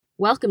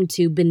Welcome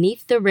to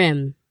Beneath the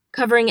Rim,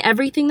 covering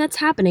everything that's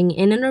happening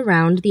in and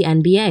around the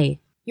NBA.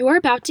 You're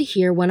about to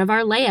hear one of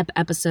our layup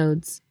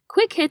episodes.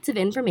 Quick hits of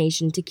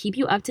information to keep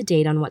you up to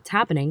date on what's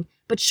happening,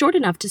 but short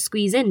enough to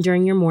squeeze in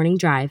during your morning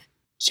drive.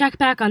 Check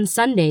back on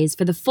Sundays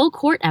for the Full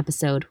Court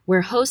episode, where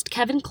host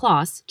Kevin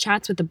Kloss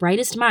chats with the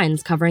brightest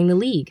minds covering the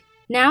league.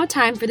 Now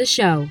time for the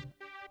show.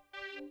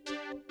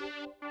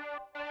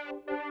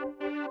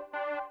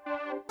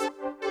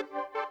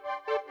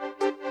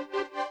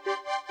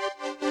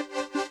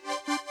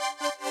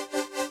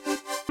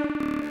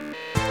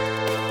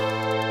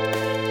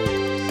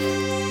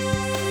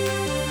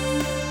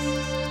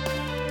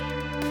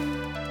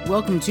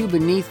 Welcome to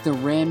Beneath the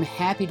Rim.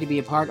 Happy to be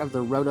a part of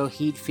the Roto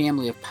Heat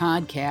family of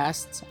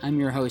podcasts. I'm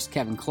your host,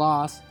 Kevin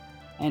Kloss,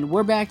 and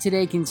we're back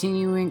today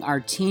continuing our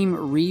team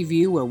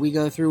review where we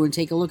go through and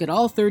take a look at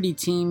all 30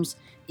 teams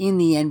in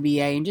the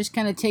NBA and just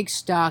kind of take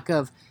stock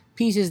of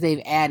pieces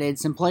they've added,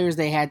 some players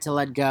they had to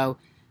let go,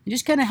 and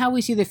just kind of how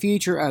we see the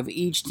future of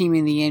each team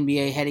in the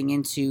NBA heading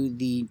into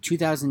the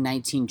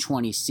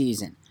 2019-20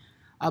 season.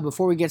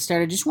 Before we get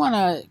started, just want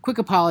a quick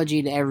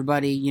apology to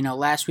everybody.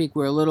 Last week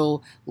we were a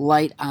little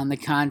light on the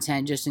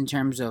content just in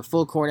terms of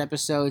full court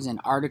episodes and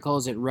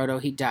articles at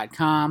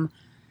rotoheat.com.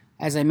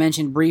 As I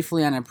mentioned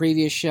briefly on a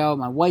previous show,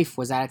 my wife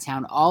was out of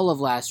town all of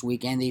last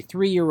week, and the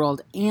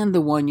 3-year-old and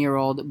the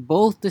 1-year-old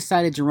both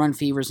decided to run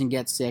fevers and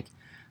get sick.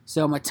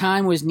 So my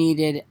time was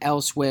needed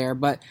elsewhere.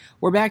 But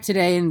we're back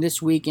today and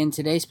this week, and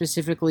today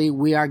specifically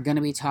we are going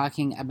to be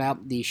talking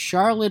about the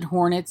Charlotte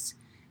Hornets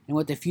and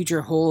what the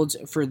future holds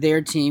for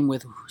their team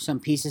with some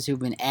pieces who've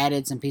been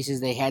added, some pieces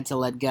they had to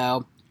let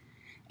go.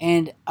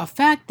 And a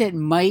fact that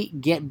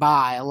might get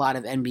by a lot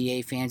of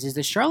NBA fans is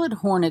the Charlotte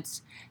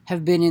Hornets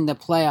have been in the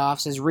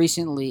playoffs as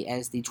recently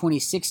as the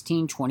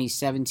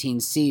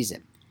 2016-2017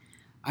 season.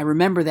 I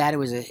remember that it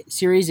was a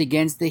series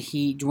against the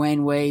Heat.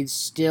 Dwayne Wade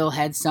still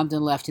had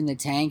something left in the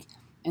tank,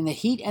 and the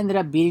Heat ended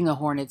up beating the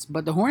Hornets,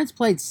 but the Hornets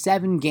played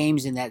 7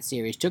 games in that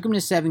series. Took them to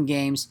 7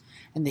 games,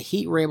 and the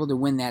Heat were able to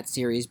win that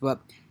series,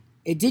 but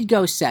it did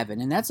go 7,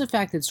 and that's a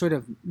fact that sort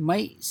of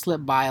might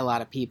slip by a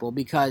lot of people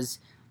because,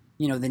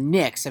 the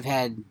Knicks have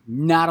had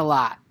not a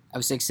lot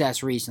of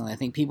success recently. I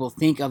think people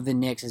think of the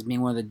Knicks as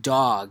being one of the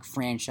dog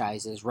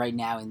franchises right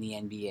now in the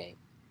NBA.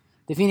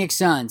 The Phoenix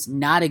Suns,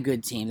 not a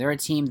good team. They're a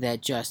team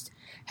that just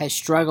has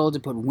struggled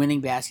to put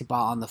winning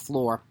basketball on the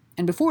floor.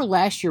 And before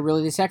last year,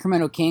 really, the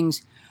Sacramento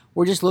Kings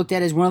were just looked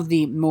at as one of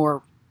the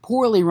more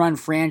poorly run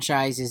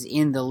franchises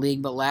in the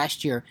league, but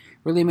last year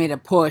really made a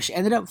push,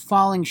 ended up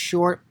falling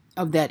short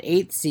of that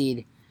 8th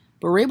seed,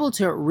 but we're able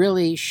to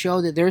really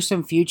show that there's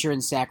some future in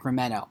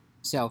Sacramento.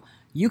 So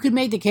you could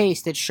make the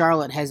case that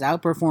Charlotte has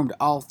outperformed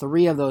all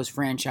 3 of those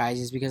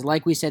franchises because,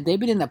 like we said, they've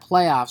been in the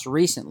playoffs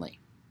recently.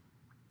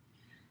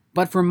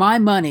 But for my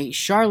money,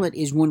 Charlotte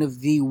is one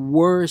of the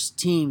worst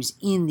teams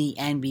in the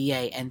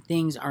NBA, and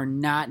things are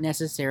not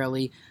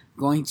necessarily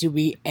going to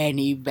be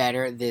any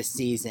better this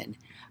season.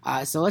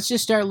 So let's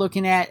just start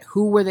looking at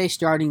who were they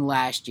starting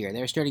last year.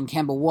 They were starting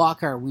Kemba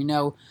Walker. We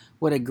know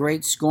what a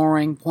great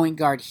scoring point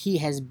guard he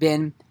has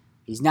been.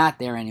 He's not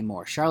there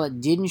anymore. Charlotte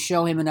didn't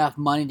show him enough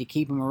money to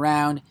keep him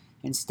around.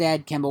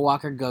 Instead, Kemba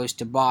Walker goes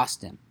to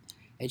Boston.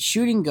 At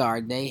shooting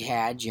guard, they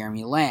had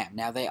Jeremy Lamb.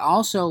 Now, they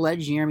also let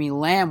Jeremy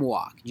Lamb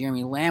walk.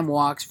 Jeremy Lamb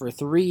walks for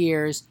 3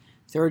 years,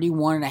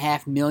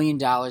 $31.5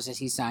 million as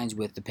he signs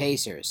with the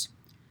Pacers.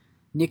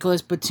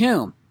 Nicolas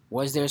Batum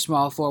was their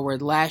small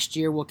forward last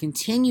year, will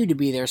continue to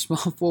be their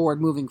small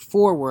forward moving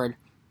forward.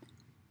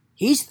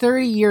 He's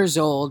 30 years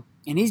old,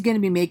 and he's going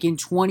to be making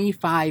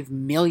 $25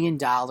 million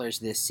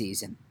this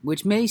season,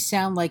 which may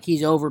sound like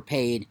he's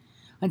overpaid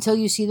until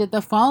you see that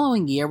the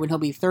following year, when he'll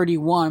be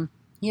 31,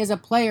 he has a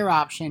player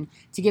option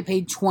to get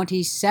paid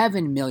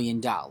 $27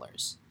 million.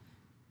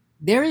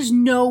 There is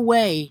no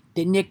way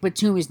that Nick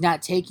Batum is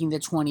not taking the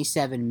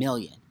 $27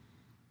 million.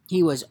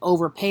 He was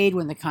overpaid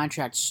when the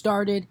contract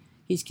started.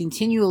 He's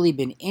continually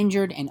been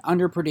injured and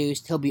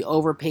underproduced. He'll be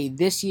overpaid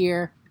this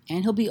year,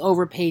 and he'll be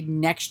overpaid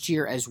next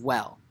year as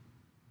well.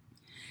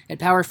 At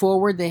power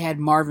forward, they had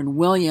Marvin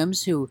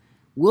Williams, who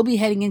will be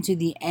heading into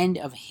the end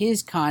of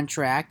his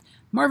contract.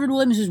 Marvin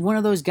Williams is one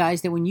of those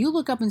guys that when you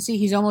look up and see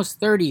he's almost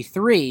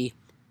 33,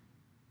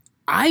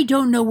 I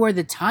don't know where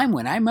the time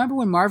went. I remember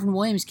when Marvin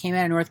Williams came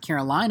out of North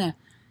Carolina,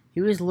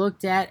 he was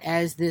looked at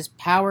as this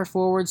power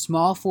forward,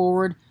 small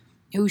forward,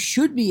 who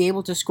should be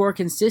able to score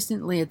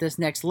consistently at this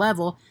next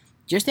level.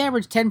 Just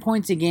averaged 10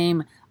 points a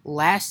game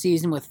last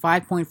season with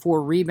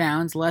 5.4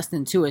 rebounds, less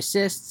than 2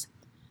 assists.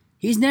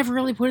 He's never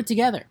really put it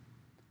together.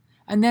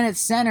 And then at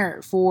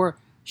center for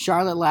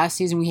Charlotte last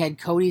season, we had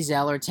Cody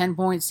Zeller, 10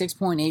 points,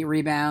 6.8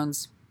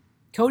 rebounds.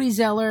 Cody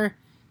Zeller,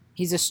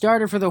 he's a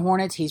starter for the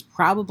Hornets. He's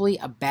probably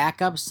a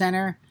backup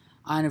center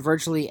on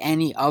virtually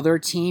any other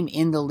team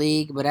in the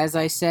league. But as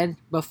I said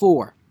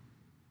before,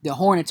 the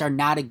Hornets are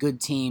not a good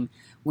team.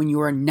 When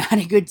you are not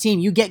a good team,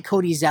 you get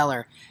Cody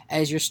Zeller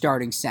as your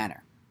starting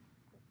center.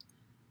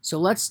 So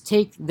let's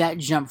take that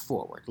jump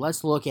forward.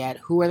 Let's look at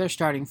who are their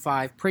starting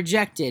 5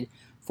 projected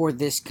for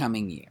this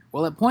coming year.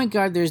 Well, at point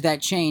guard, there's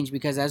that change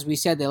because, as we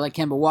said, they let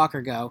Kemba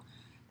Walker go.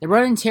 They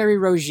brought in Terry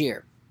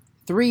Rozier.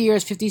 3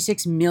 years,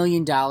 $56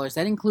 million.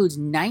 That includes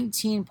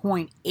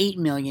 $19.8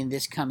 million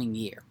this coming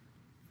year.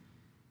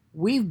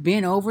 We've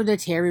been over the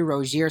Terry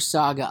Rozier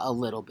saga a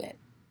little bit.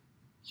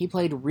 He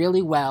played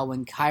really well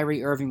when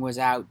Kyrie Irving was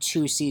out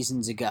 2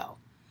 seasons ago.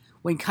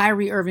 When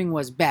Kyrie Irving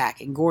was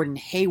back and Gordon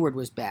Hayward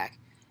was back,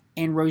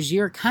 and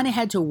Rozier kind of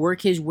had to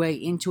work his way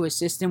into a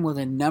system with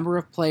a number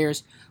of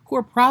players who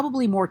are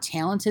probably more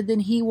talented than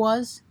he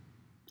was,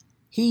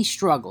 he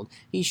struggled.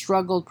 He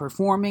struggled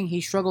performing.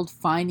 He struggled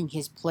finding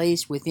his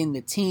place within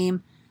the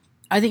team.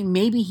 I think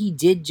maybe he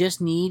did just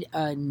need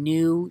a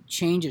new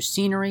change of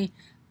scenery,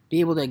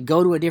 be able to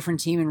go to a different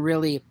team and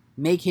really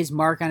make his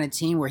mark on a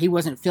team where he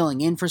wasn't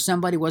filling in for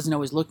somebody, wasn't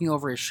always looking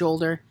over his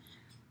shoulder.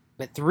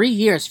 But 3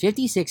 years,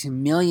 $56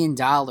 million.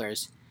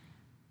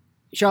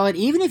 Charlotte,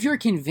 even if you're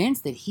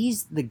convinced that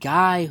he's the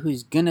guy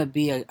who's going to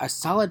be a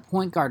solid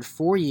point guard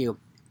for you,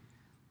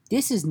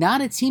 this is not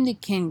a team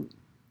that can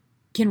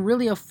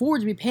really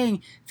afford to be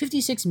paying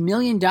 $56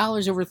 million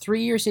over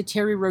 3 years to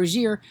Terry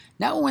Rozier,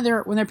 not when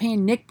they're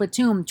paying Nick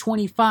Batum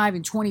 $25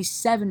 and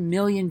 $27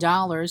 million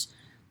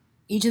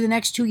each of the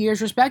next 2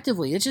 years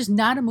respectively. It's just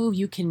not a move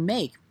you can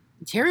make.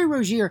 Terry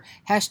Rozier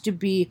has to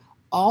be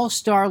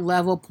all-star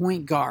level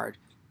point guard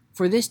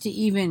for this to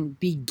even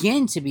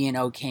begin to be an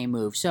okay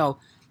move. So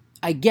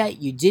I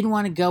get you didn't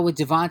want to go with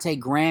Devontae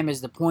Graham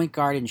as the point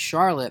guard in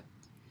Charlotte,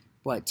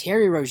 but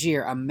Terry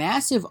Rozier, a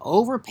massive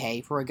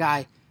overpay for a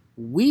guy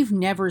we've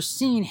never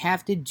seen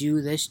have to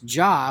do this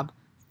job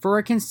for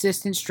a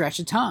consistent stretch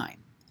of time.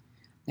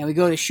 Now we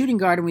go to shooting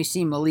guard and we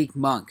see Malik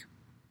Monk.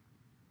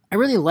 I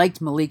really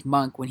liked Malik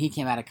Monk when he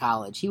came out of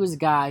college. He was a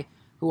guy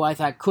who I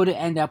thought could have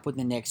ended up with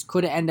the Knicks,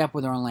 could have ended up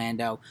with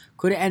Orlando,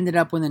 could have ended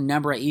up with a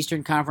number of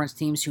Eastern Conference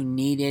teams who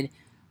needed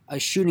a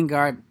shooting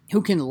guard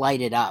who can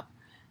light it up.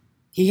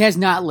 He has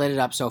not lit it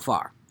up so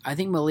far. I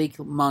think Malik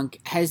Monk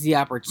has the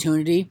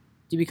opportunity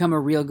to become a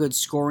real good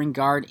scoring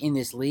guard in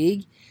this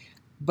league,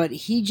 but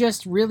he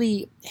just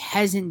really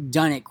hasn't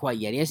done it quite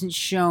yet. He hasn't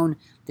shown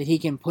that he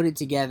can put it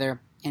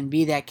together and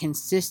be that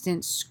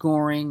consistent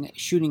scoring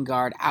shooting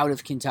guard out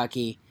of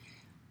Kentucky.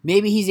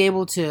 Maybe he's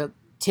able to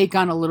take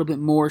on a little bit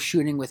more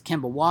shooting with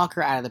Kemba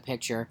Walker out of the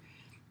picture,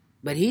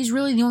 but he's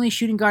really the only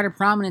shooting guard of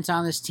prominence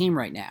on this team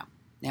right now.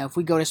 Now, if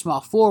we go to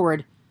small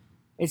forward,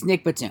 it's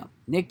Nick Batum.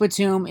 Nick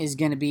Batum is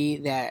going to be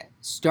that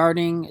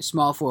starting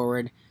small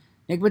forward.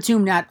 Nick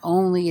Batum not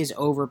only is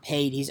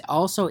overpaid, he's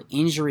also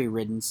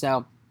injury-ridden,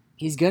 so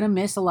he's going to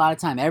miss a lot of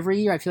time.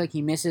 Every year, I feel like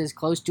he misses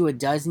close to a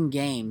dozen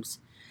games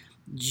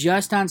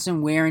just on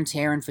some wear and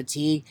tear and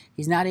fatigue.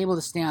 He's not able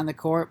to stay on the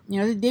court. You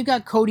know, they've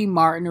got Cody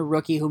Martin, a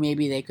rookie, who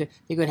maybe they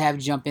could have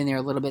jump in there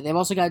a little bit. They've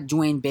also got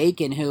Dwayne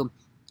Bacon, who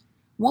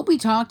won't be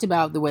talked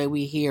about the way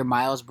we hear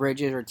Miles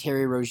Bridges or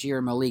Terry Rozier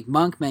or Malik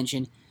Monk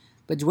mentioned,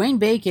 but Dwayne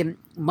Bacon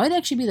might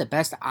actually be the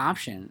best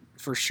option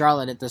for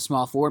Charlotte at the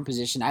small forward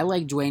position. I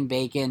like Dwayne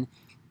Bacon.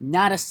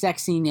 Not a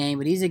sexy name,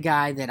 but he's a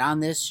guy that on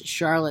this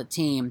Charlotte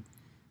team,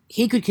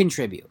 he could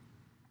contribute.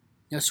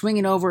 Now,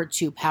 swinging over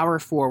to power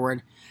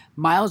forward,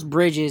 Miles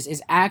Bridges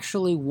is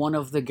actually one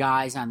of the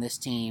guys on this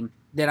team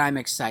that I'm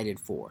excited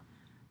for.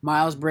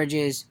 Miles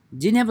Bridges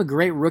didn't have a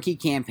great rookie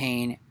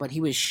campaign, but he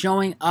was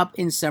showing up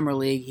in Summer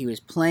League. He was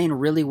playing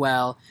really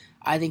well.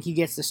 I think he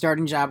gets the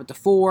starting job at the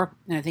 4,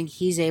 and I think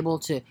he's able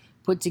to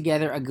put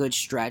together a good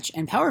stretch.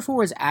 And power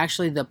forward is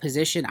actually the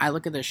position I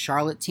look at the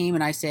Charlotte team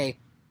and I say,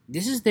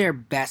 this is their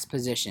best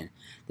position.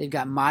 They've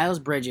got Miles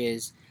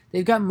Bridges.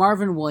 They've got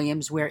Marvin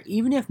Williams, where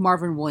even if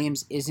Marvin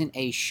Williams isn't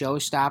a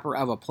showstopper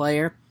of a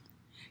player,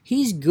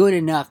 he's good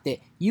enough that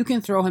you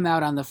can throw him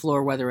out on the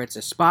floor, whether it's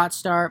a spot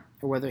start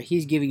or whether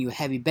he's giving you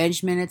heavy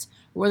bench minutes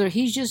or whether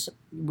he's just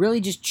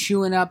really just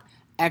chewing up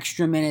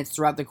extra minutes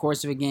throughout the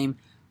course of a game.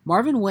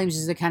 Marvin Williams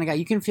is the kind of guy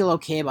you can feel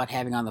okay about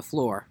having on the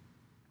floor.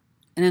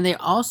 And then they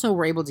also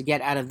were able to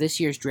get out of this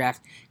year's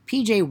draft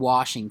P.J.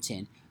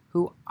 Washington,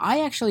 who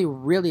I actually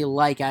really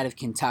like out of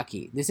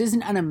Kentucky. This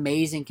isn't an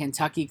amazing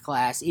Kentucky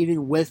class,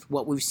 even with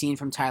what we've seen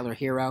from Tyler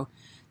Hero.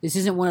 This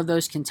isn't one of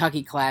those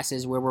Kentucky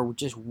classes where we're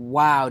just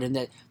wowed and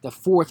that the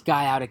fourth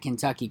guy out of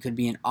Kentucky could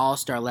be an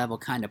all-star level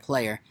kind of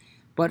player.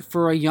 But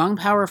for a young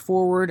power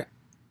forward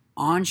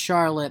on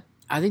Charlotte,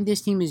 I think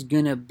this team is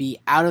going to be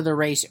out of the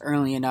race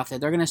early enough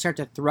that they're going to start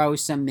to throw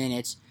some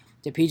minutes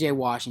to P.J.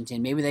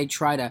 Washington. Maybe they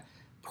try to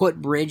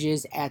put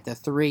Bridges at the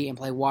 3 and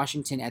play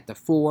Washington at the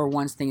 4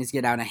 once things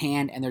get out of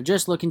hand, and they're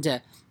just looking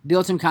to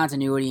build some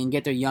continuity and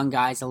get their young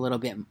guys a little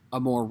bit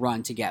more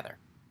run together.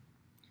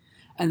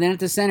 And then at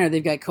the center,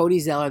 they've got Cody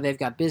Zeller, they've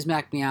got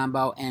Bismack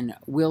Biyombo, and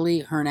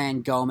Willie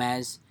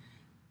Hernangomez.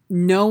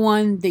 No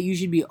one that you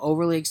should be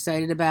overly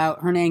excited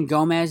about.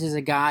 Hernangomez is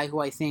a guy who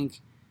I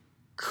think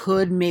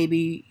could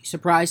maybe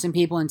surprise some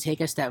people and take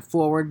a step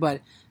forward,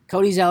 but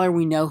Cody Zeller,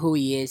 we know who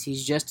he is.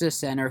 He's just a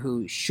center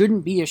who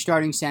shouldn't be a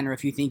starting center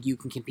if you think you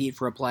can compete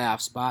for a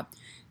playoff spot.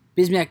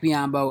 Bismack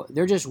Biyombo,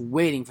 they're just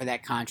waiting for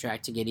that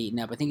contract to get eaten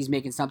up. I think he's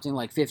making something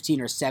like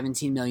 $15 or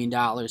 $17 million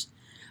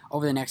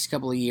over the next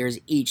couple of years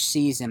each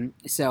season.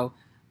 So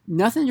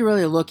nothing to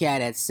really look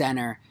at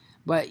center.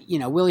 But,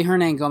 Willie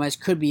Hernangomez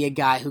could be a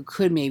guy who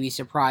could maybe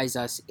surprise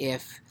us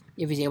if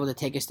he's able to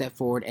take a step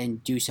forward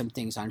and do some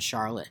things on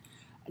Charlotte.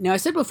 Now, I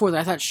said before that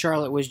I thought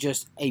Charlotte was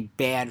just a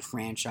bad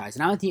franchise,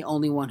 and I'm not the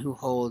only one who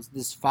holds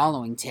this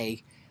following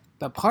take,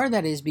 but part of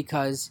that is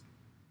because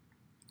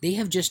they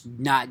have just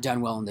not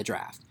done well in the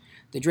draft.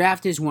 The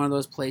draft is one of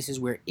those places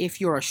where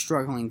if you're a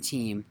struggling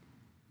team,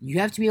 you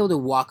have to be able to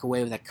walk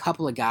away with a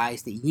couple of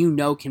guys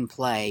that can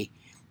play,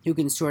 who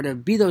can sort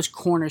of be those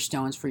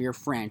cornerstones for your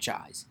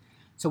franchise.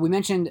 So we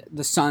mentioned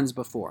the Suns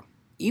before.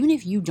 Even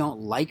if you don't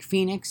like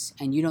Phoenix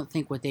and you don't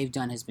think what they've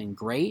done has been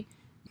great,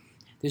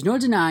 there's no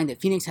denying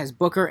that Phoenix has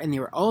Booker, and they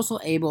were also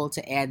able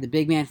to add the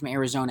big man from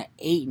Arizona,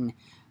 Ayton,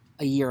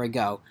 a year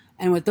ago.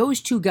 And with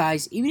those two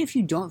guys, even if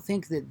you don't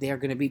think that they're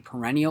going to be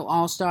perennial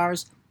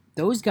all-stars,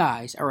 those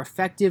guys are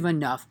effective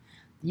enough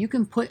that you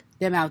can put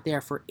them out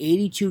there for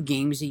 82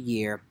 games a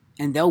year,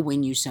 and they'll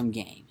win you some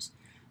games.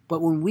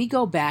 But when we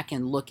go back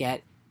and look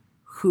at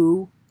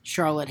who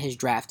Charlotte has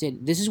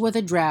drafted, this is what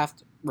the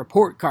draft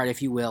report card,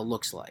 if you will,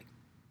 looks like.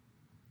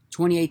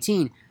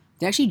 2018,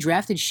 they actually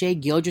drafted Shai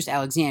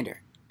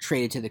Gilgeous-Alexander,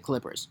 traded to the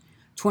Clippers.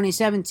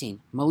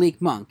 2017,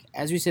 Malik Monk,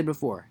 as we said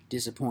before,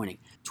 disappointing.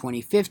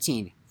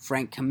 2015,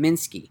 Frank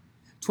Kaminsky.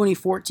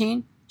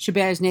 2014,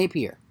 Shabazz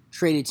Napier,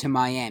 traded to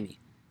Miami.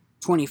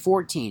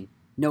 2014,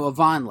 Noah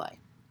Vonleh.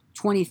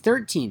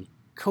 2013,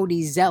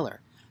 Cody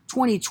Zeller.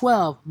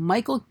 2012,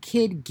 Michael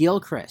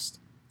Kidd-Gilchrist.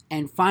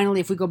 And finally,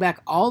 if we go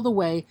back all the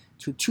way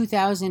to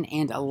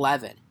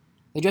 2011,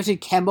 they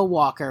drafted Kemba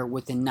Walker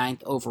with the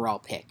 9th overall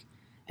pick.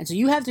 And so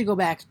you have to go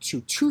back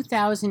to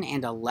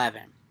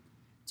 2011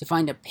 to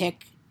find a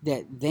pick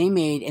that they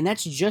made, and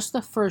that's just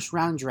the first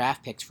round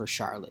draft picks for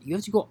Charlotte. You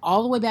have to go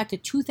all the way back to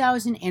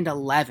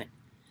 2011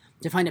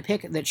 to find a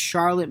pick that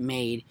Charlotte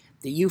made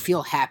that you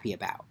feel happy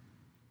about.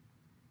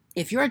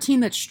 If you're a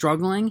team that's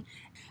struggling,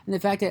 and the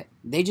fact that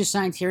they just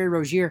signed Terry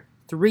Rozier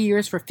 3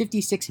 years for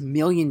 $56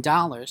 million,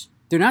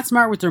 they're not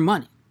smart with their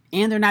money,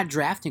 and they're not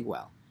drafting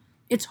well.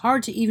 It's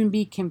hard to even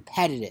be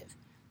competitive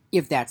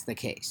if that's the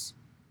case.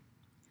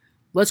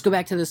 Let's go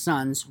back to the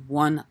Suns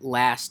one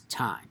last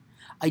time.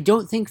 I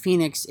don't think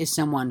Phoenix is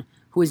someone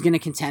who is going to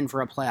contend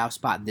for a playoff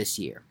spot this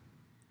year.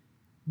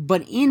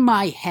 But in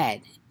my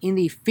head, in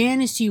the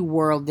fantasy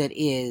world that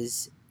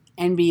is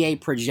NBA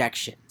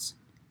projections,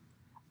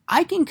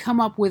 I can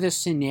come up with a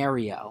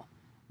scenario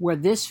where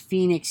this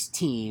Phoenix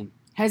team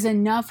has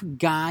enough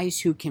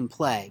guys who can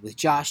play with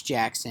Josh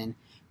Jackson,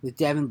 with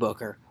Devin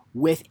Booker,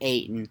 with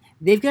Ayton.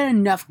 They've got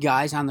enough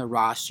guys on the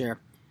roster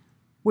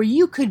where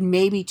you could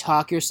maybe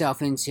talk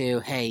yourself into,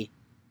 hey,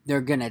 they're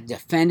going to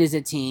defend as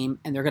a team,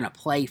 and they're going to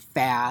play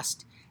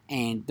fast,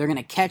 and they're going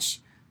to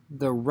catch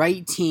the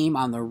right team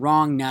on the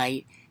wrong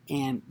night,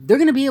 and they're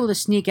going to be able to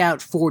sneak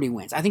out 40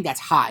 wins. I think that's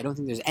high. I don't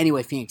think there's any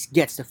way Phoenix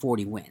gets to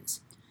 40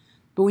 wins.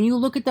 But when you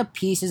look at the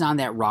pieces on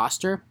that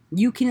roster,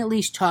 you can at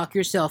least talk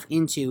yourself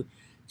into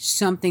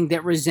something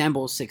that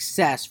resembles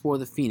success for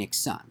the Phoenix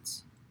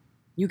Suns.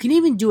 You can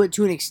even do it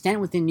to an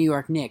extent with the New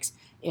York Knicks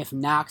if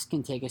Knox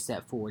can take a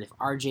step forward, if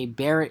RJ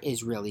Barrett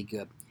is really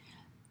good,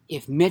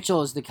 if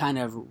Mitchell is the kind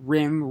of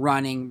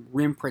rim-running,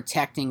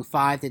 rim-protecting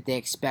five that they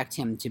expect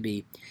him to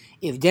be,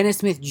 if Dennis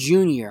Smith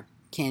Jr.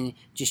 can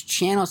just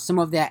channel some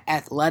of that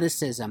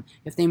athleticism,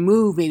 if they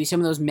move maybe some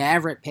of those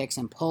Maverick picks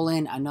and pull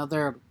in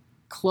another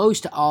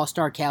close to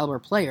all-star caliber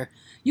player,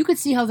 you could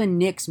see how the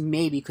Knicks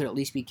maybe could at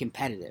least be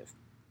competitive.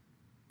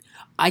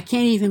 I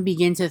can't even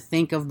begin to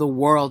think of the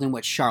world in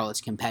which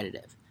Charlotte's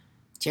competitive.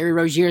 Terry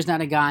Rozier is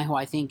not a guy who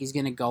I think is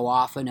going to go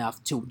off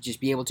enough to just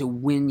be able to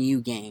win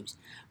you games.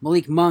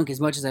 Malik Monk, as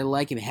much as I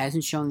like him,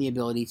 hasn't shown the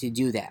ability to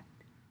do that.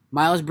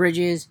 Miles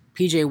Bridges,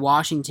 PJ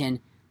Washington,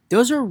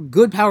 those are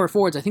good power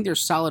forwards. I think they're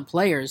solid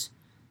players,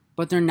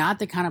 but they're not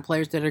the kind of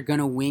players that are going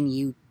to win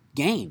you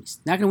games.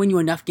 Not going to win you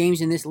enough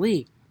games in this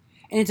league.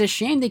 And it's a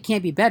shame they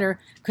can't be better,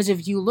 because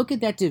if you look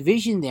at that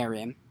division they're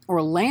in,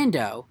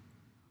 Orlando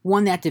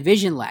won that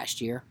division last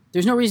year.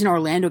 There's no reason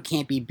Orlando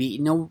can't be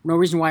beaten. No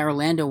reason why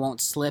Orlando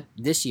won't slip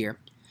this year.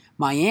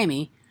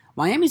 Miami's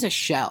a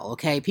shell,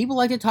 okay? People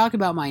like to talk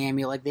about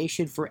Miami like they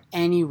should, for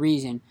any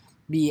reason,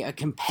 be a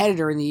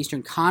competitor in the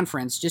Eastern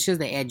Conference just because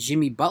they add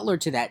Jimmy Butler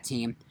to that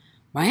team.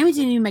 Miami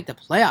didn't even make the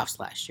playoffs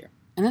last year.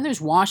 And then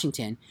there's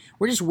Washington.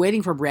 We're just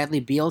waiting for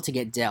Bradley Beal to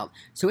get dealt.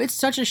 So it's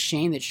such a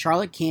shame that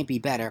Charlotte can't be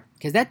better,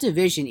 because that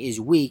division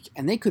is weak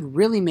and they could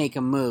really make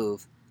a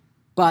move.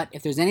 But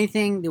if there's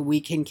anything that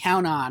we can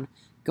count on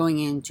going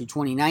into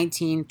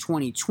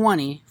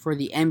 2019-2020 for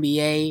the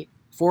NBA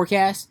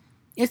forecast,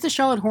 it's the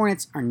Charlotte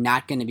Hornets are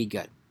not going to be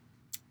good.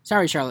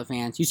 Sorry, Charlotte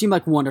fans. You seem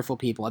like wonderful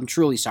people. I'm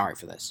truly sorry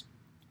for this.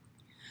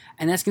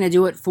 And that's going to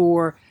do it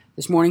for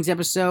this morning's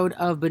episode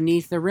of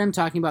Beneath the Rim,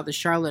 talking about the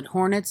Charlotte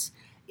Hornets.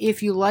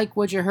 If you like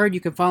what you heard, you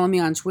can follow me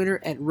on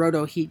Twitter at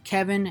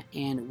RotoHeatKevin,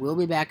 and we'll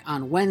be back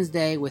on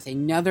Wednesday with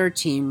another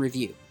team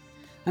review.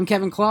 I'm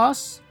Kevin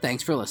Kloss.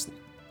 Thanks for listening.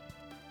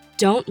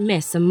 Don't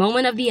miss a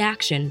moment of the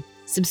action.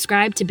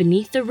 Subscribe to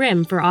Beneath the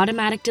Rim for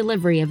automatic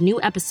delivery of new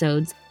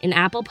episodes in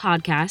Apple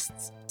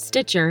Podcasts,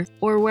 Stitcher,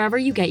 or wherever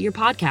you get your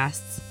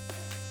podcasts.